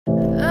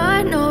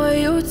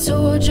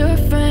told your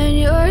friend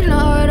you're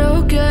not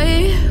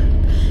okay,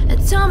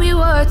 and tell me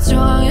what's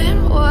wrong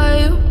and why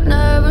you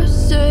never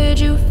said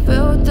you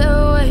felt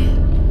that way.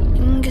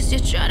 And guess you're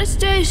trying to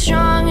stay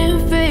strong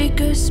and fake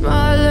a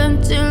smile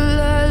until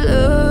I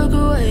look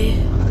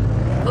away.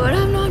 But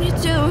I've known you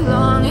too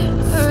long,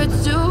 it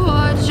hurts to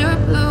watch your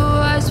blue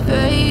eyes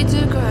fade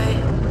to gray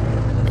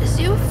as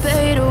you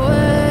fade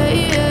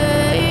away,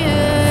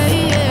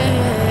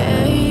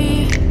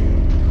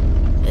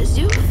 as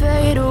you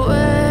fade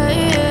away.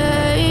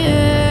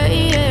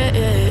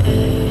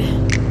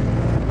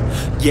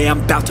 Yeah,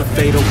 I'm about to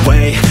fade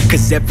away,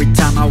 cause every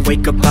time I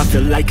wake up I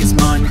feel like it's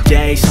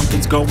Monday.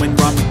 Something's going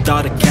wrong with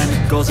all the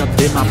chemicals up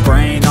in my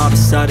brain. All of a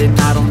sudden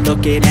I don't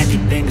look at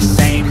anything the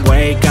same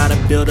way. Got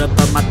a buildup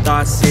of my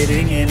thoughts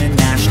sitting in an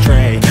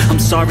ashtray. I'm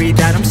sorry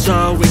that I'm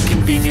so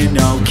inconvenient,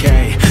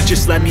 okay.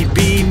 Just let me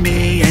be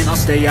me and I'll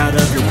stay out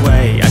of your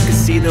way. I can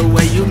see the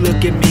way you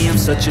look at me, I'm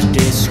such a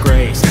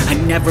disgrace. I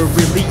never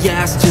really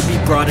asked to be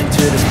brought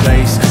into this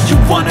place. You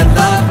wanna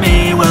love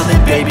me? Well then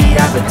baby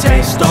have a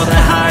taste. All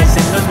the highs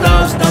and the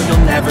lows, no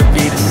you'll never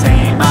be the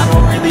same. I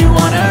don't really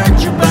wanna hurt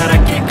you but I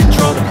can't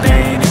control the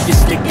pain. If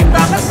you're sticking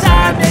by my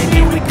side,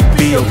 maybe we could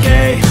be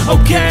okay.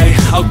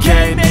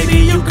 Okay, maybe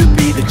you could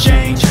be the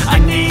change I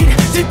need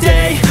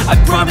today. I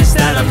promise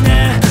that I've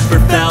never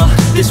felt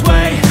this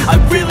way. I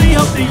really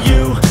hope that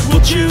you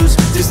will choose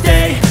to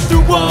stay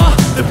through all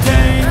the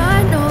pain.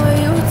 I know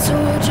you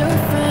told your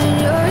friend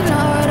you're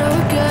not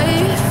okay,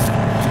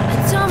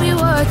 and tell me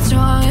what's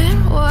wrong